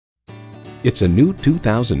It's a new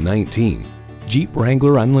 2019 Jeep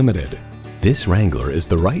Wrangler Unlimited. This Wrangler is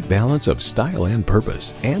the right balance of style and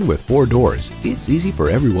purpose, and with 4 doors, it's easy for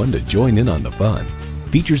everyone to join in on the fun.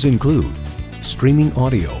 Features include streaming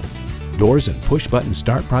audio, doors and push-button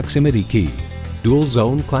start proximity key, dual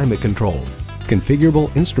zone climate control,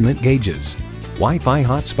 configurable instrument gauges, Wi-Fi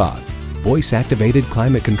hotspot, voice-activated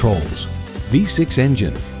climate controls, V6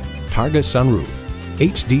 engine, Targa sunroof,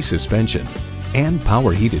 HD suspension, and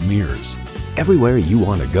power heated mirrors. Everywhere you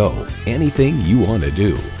want to go, anything you want to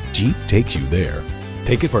do, Jeep takes you there.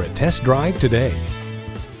 Take it for a test drive today.